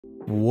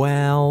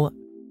Well,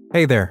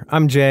 hey there,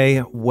 I'm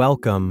Jay.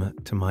 Welcome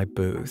to my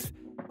booth.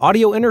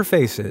 Audio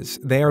interfaces,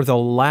 they are the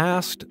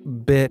last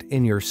bit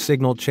in your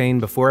signal chain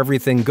before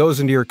everything goes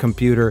into your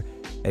computer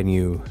and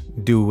you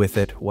do with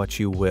it what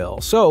you will.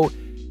 So,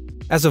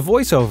 as a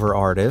voiceover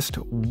artist,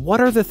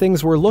 what are the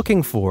things we're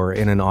looking for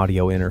in an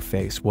audio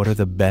interface? What are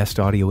the best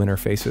audio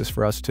interfaces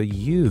for us to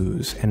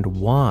use and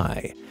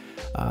why?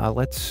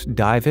 Let's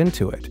dive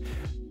into it.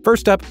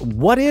 First up,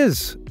 what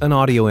is an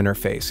audio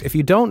interface? If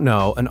you don't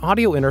know, an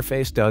audio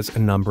interface does a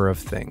number of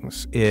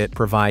things. It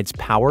provides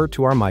power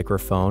to our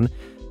microphone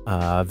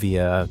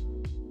via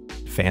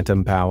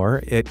phantom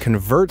power. It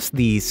converts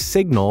the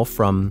signal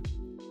from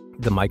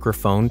the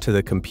microphone to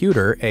the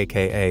computer,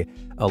 aka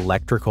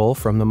electrical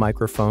from the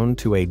microphone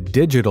to a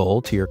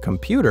digital to your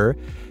computer.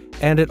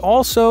 And it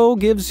also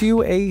gives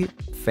you a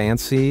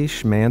fancy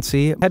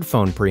schmancy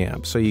headphone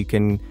preamp, so you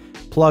can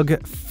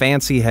plug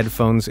fancy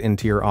headphones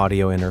into your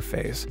audio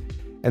interface.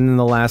 And then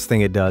the last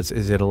thing it does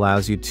is it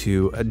allows you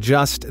to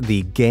adjust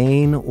the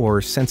gain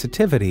or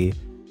sensitivity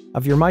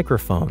of your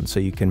microphone, so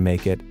you can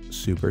make it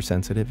super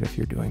sensitive if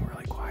you're doing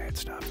really quiet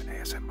stuff and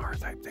ASMR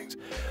type things.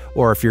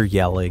 Or if you're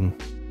yelling,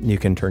 you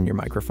can turn your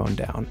microphone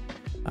down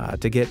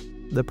to get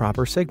the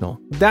proper signal.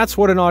 That's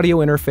what an audio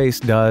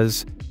interface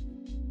does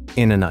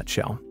in a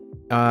nutshell.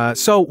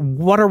 So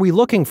what are we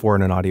looking for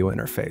in an audio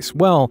interface?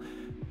 Well,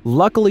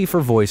 luckily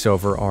for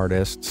voiceover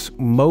artists,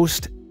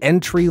 most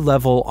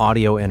entry-level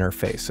audio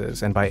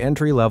interfaces, and by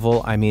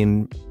entry-level, I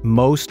mean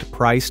most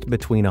priced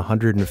between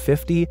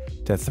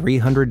 $150 to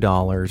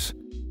 $300,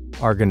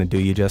 are going to do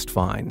you just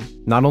fine.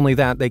 Not only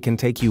that, they can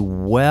take you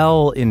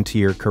well into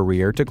your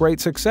career to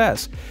great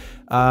success.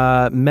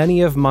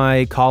 Many of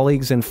my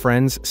colleagues and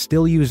friends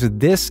still use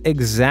this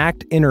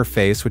exact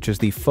interface, which is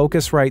the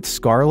Focusrite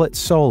Scarlett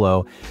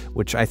Solo,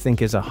 which I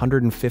think is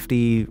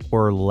 $150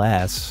 or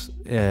less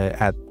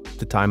at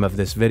the time of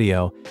this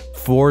video,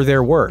 for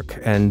their work,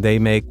 and they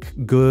make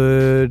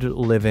good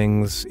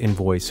livings in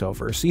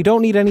voiceover. So you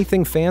don't need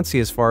anything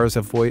fancy as far as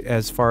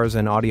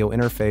an audio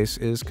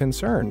interface is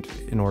concerned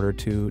in order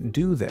to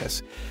do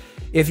this.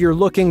 If you're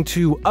looking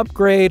to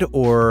upgrade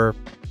or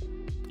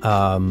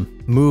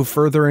move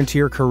further into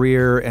your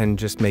career and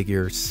just make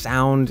your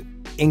sound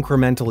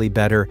incrementally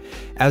better,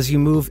 as you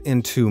move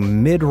into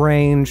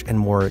mid-range and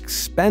more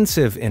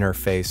expensive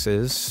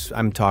interfaces,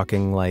 I'm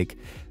talking like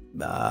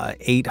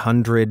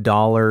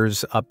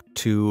 $800 up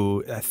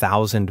to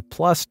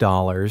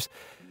 $1,000+,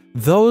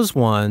 those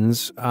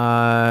ones,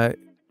 the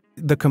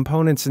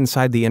components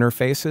inside the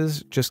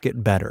interfaces just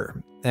get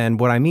better. And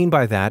what I mean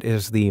by that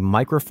is the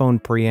microphone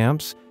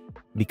preamps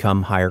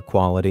become higher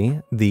quality.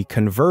 The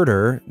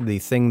converter, the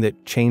thing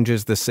that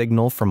changes the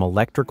signal from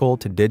electrical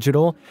to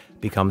digital,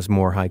 becomes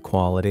more high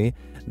quality.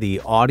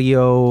 The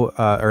audio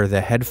or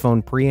the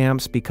headphone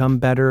preamps become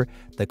better.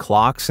 The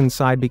clocks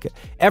inside,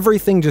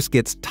 everything just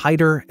gets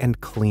tighter and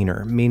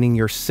cleaner, meaning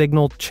your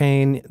signal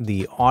chain,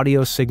 the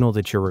audio signal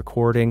that you're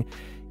recording,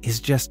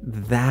 is just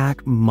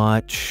that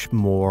much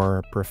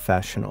more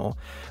professional,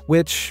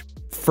 which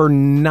for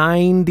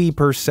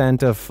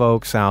 90% of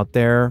folks out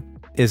there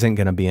isn't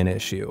going to be an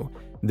issue.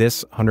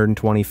 This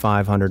 $125,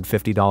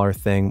 $150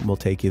 thing will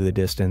take you the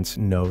distance,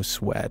 no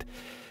sweat.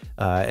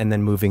 And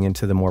then moving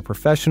into the more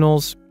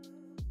professionals,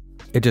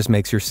 it just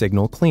makes your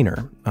signal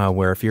cleaner,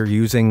 where if you're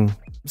using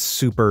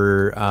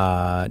super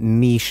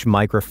niche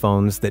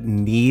microphones that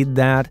need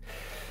that,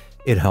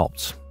 it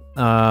helps.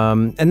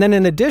 And then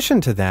in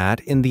addition to that,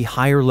 in the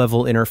higher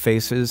level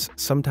interfaces,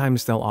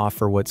 sometimes they'll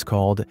offer what's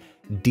called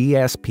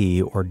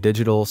DSP, or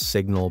digital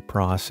signal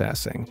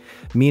processing,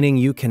 meaning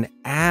you can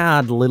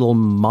add little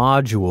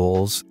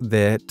modules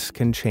that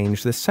can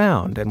change the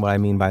sound. And what I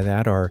mean by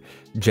that are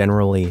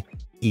generally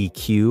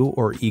EQ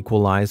or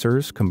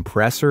equalizers,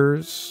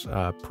 compressors,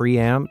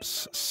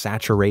 preamps,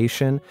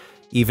 saturation,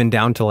 even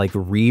down to like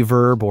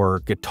reverb or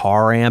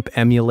guitar amp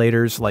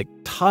emulators, like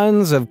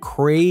tons of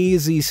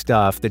crazy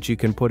stuff that you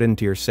can put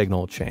into your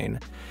signal chain.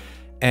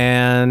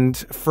 And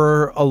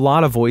for a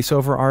lot of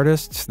voiceover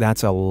artists,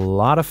 that's a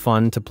lot of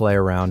fun to play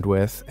around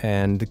with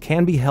and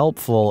can be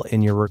helpful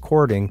in your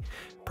recording,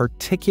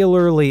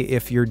 particularly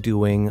if you're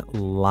doing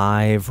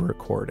live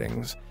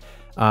recordings.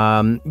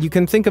 You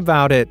can think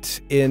about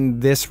it in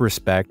this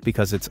respect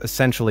because it's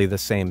essentially the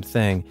same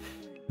thing.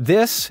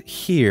 This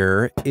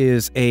here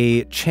is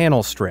a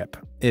channel strip.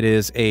 It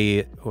is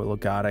a, oh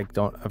God,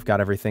 I've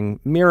got everything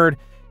mirrored.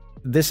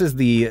 This is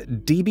the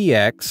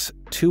DBX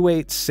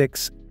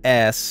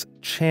 286S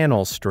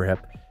channel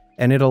strip,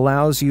 and it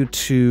allows you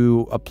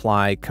to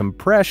apply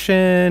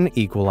compression,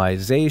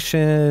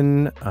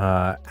 equalization,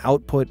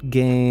 output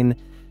gain,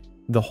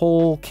 the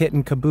whole kit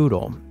and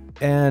caboodle.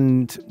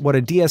 And what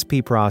a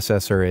DSP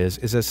processor is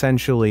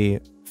essentially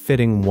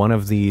fitting one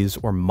of these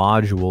or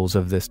modules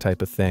of this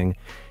type of thing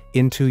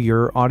into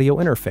your audio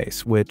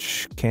interface,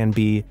 which can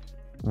be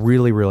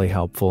really, really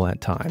helpful at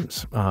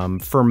times.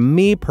 For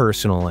me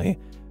personally,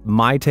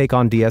 my take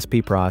on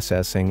DSP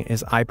processing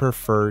is I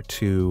prefer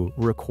to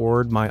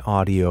record my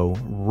audio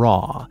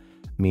raw,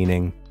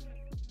 meaning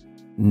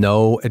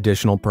No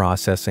additional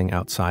processing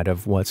outside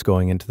of what's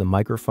going into the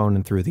microphone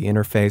and through the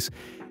interface,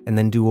 and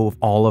then do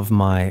all of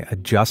my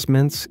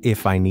adjustments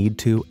if I need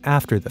to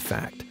after the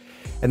fact.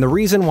 And the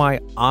reason why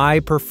I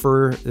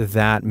prefer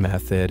that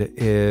method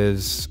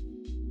is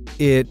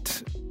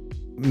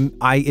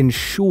I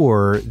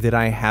ensure that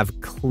I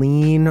have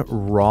clean,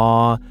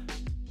 raw,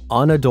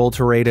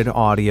 unadulterated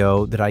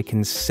audio that I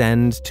can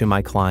send to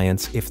my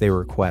clients if they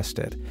request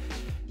it.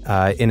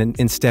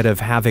 Instead of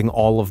having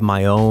all of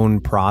my own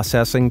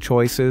processing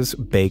choices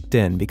baked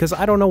in, because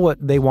I don't know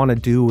what they want to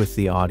do with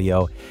the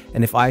audio,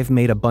 and if I've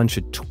made a bunch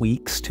of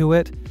tweaks to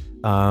it,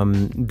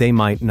 they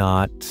might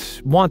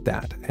not want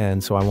that.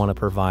 And so I want to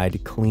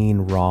provide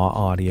clean, raw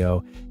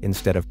audio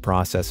instead of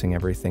processing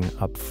everything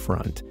up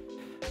front.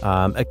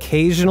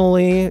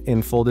 Occasionally,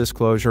 in full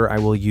disclosure, I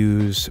will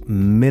use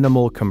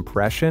minimal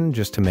compression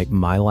just to make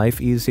my life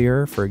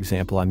easier. For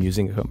example, I'm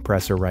using a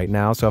compressor right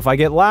now, so if I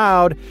get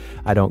loud,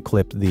 I don't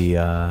clip the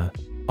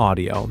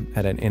audio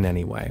in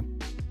any way.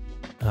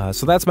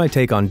 So that's my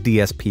take on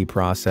DSP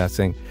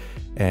processing,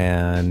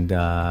 and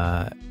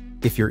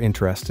if you're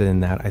interested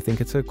in that, I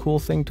think it's a cool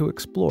thing to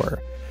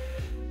explore.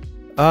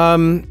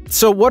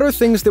 So what are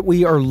things that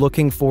we are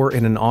looking for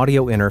in an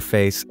audio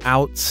interface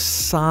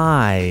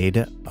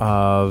outside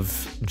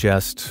of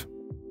just,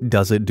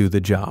 does it do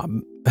the job?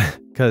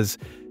 Because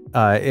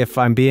if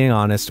I'm being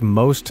honest,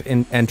 most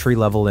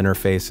entry-level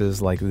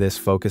interfaces like this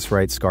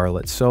Focusrite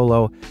Scarlett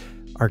Solo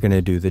are going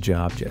to do the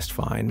job just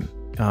fine.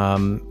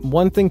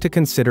 One thing to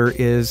consider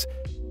is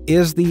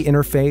the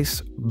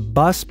interface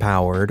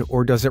bus-powered,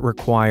 or does it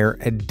require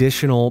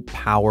additional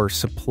power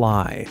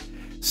supply?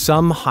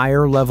 Some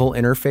higher-level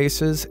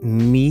interfaces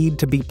need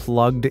to be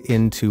plugged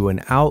into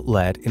an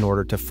outlet in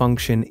order to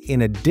function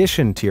in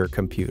addition to your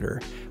computer,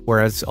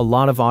 whereas a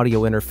lot of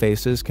audio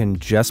interfaces can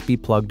just be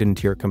plugged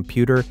into your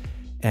computer,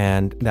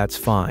 and that's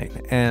fine.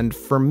 And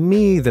for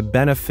me, the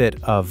benefit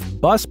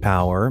of bus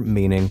power,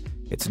 meaning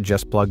it's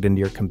just plugged into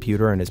your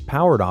computer and is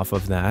powered off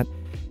of that,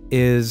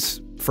 is,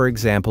 for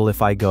example,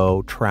 if I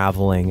go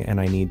traveling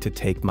and I need to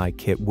take my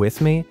kit with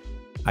me,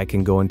 I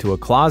can go into a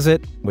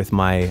closet with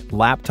my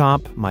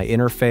laptop, my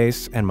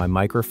interface, and my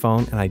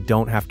microphone, and I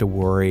don't have to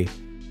worry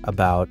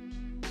about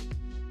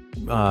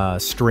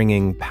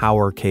stringing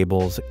power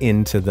cables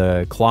into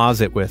the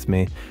closet with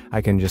me.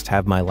 I can just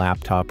have my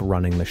laptop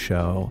running the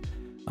show.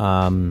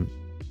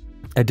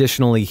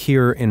 Additionally,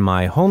 here in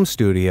my home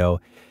studio,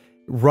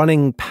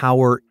 running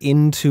power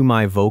into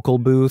my vocal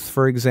booth,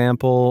 for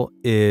example,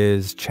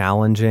 is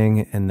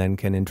challenging and then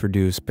can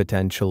introduce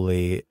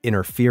potentially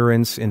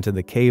interference into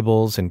the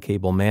cables and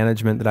cable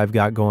management that I've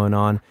got going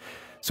on.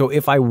 So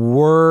if I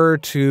were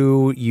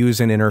to use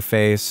an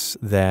interface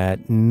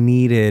that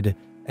needed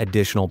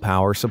additional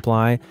power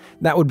supply,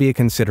 that would be a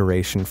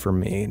consideration for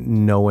me,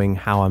 knowing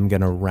how I'm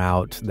going to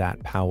route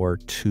that power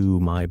to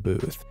my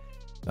booth.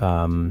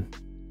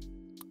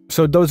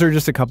 So those are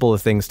just a couple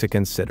of things to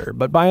consider.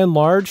 But by and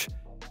large,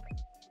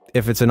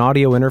 if it's an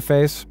audio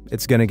interface,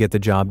 it's going to get the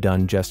job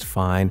done just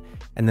fine.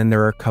 And then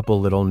there are a couple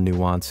little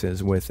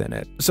nuances within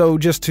it. So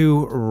just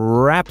to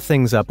wrap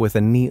things up with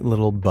a neat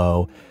little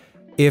bow,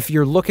 if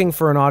you're looking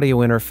for an audio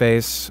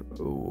interface,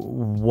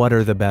 what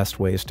are the best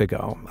ways to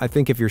go? I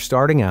think if you're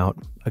starting out,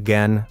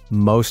 again,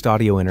 most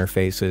audio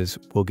interfaces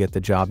will get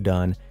the job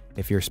done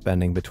if you're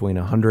spending between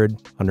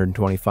 $100,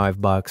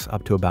 $125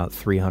 up to about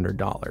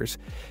 $300,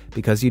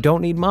 because you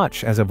don't need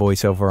much as a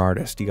voiceover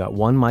artist. You got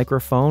one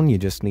microphone, you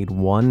just need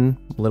one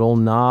little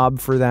knob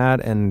for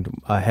that and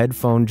a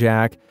headphone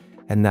jack,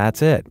 and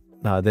that's it.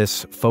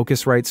 This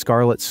Focusrite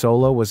Scarlett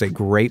Solo was a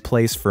great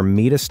place for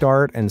me to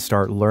start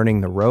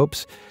learning the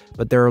ropes,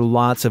 but there are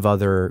lots of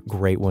other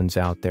great ones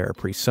out there.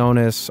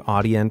 PreSonus,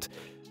 Audient,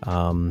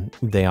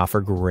 they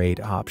offer great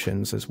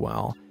options as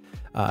well.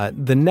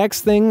 The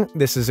next thing,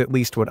 this is at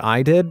least what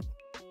I did,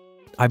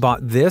 I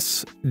bought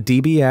this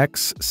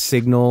DBX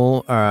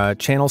Signal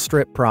channel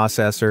strip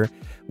processor,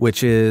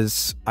 which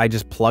is, I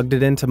just plugged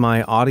it into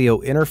my audio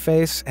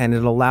interface and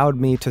it allowed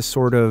me to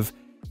sort of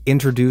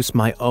introduce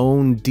my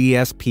own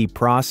DSP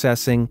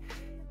processing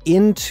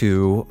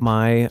into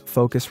my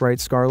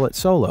Focusrite Scarlett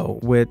Solo,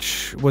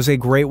 which was a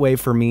great way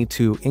for me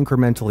to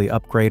incrementally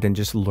upgrade and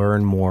just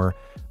learn more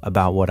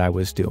about what I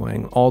was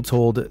doing. All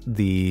told,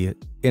 the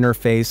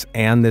interface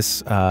and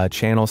this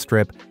channel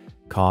strip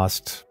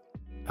cost,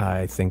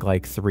 I think,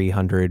 like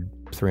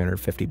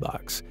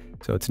 $350.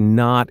 So it's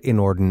not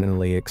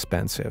inordinately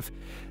expensive.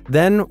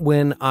 Then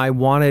when I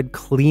wanted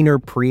cleaner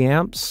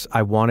preamps,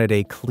 I wanted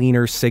a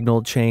cleaner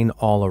signal chain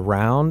all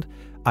around,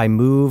 I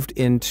moved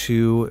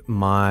into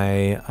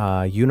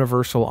my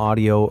Universal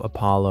Audio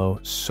Apollo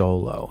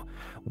Solo,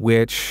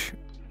 which,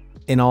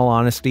 in all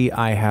honesty,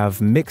 I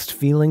have mixed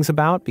feelings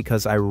about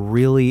because I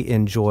really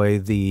enjoy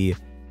the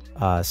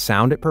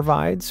sound it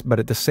provides, but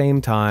at the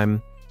same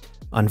time,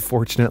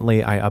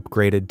 unfortunately, I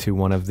upgraded to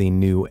one of the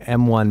new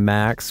M1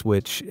 Max,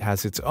 which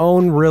has its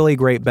own really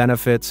great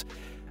benefits,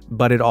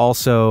 but it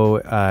also,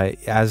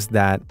 as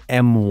that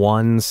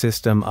M1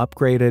 system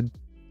upgraded,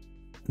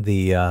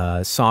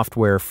 the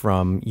software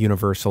from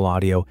Universal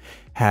Audio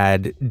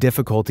had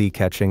difficulty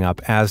catching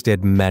up, as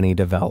did many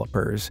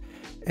developers.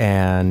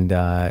 And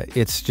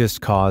it's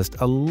just caused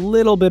a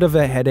little bit of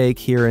a headache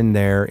here and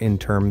there in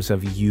terms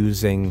of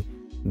using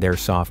their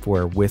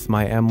software with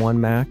my M1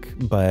 Mac,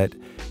 but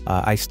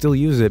I still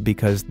use it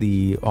because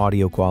the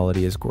audio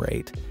quality is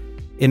great.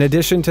 In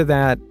addition to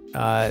that,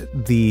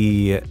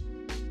 the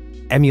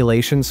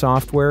emulation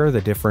software,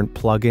 the different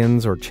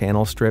plugins or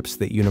channel strips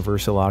that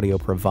Universal Audio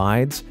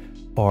provides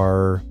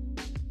are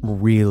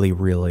really,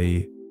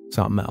 really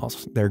something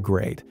else. They're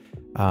great.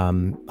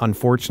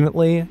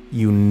 Unfortunately,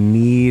 you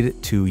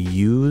need to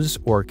use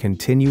or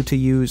continue to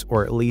use,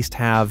 or at least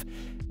have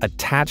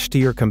attached to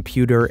your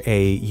computer,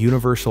 a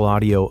Universal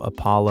Audio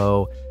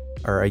Apollo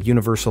or a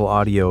Universal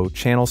Audio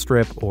channel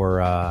strip or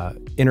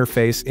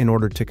interface in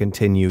order to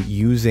continue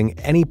using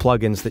any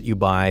plugins that you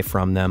buy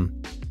from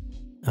them,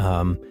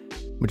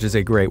 which is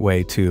a great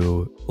way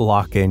to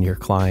lock in your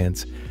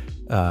clients.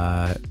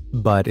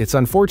 But it's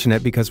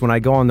unfortunate because when I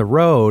go on the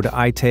road,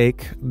 I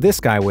take this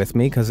guy with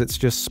me because it's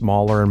just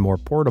smaller and more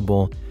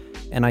portable,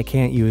 and I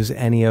can't use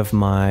any of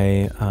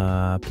my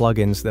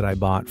plugins that I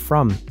bought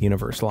from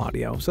Universal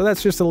Audio. So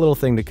that's just a little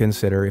thing to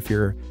consider if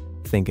you're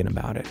thinking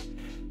about it.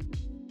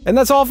 And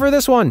that's all for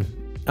this one.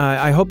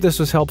 I hope this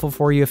was helpful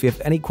for you. If you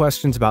have any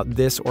questions about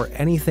this or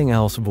anything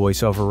else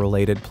voiceover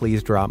related,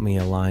 please drop me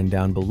a line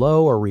down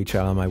below or reach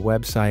out on my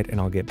website, and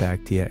I'll get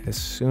back to you as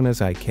soon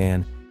as I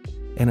can.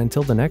 And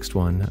until the next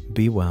one,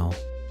 be well.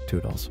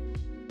 Toodles.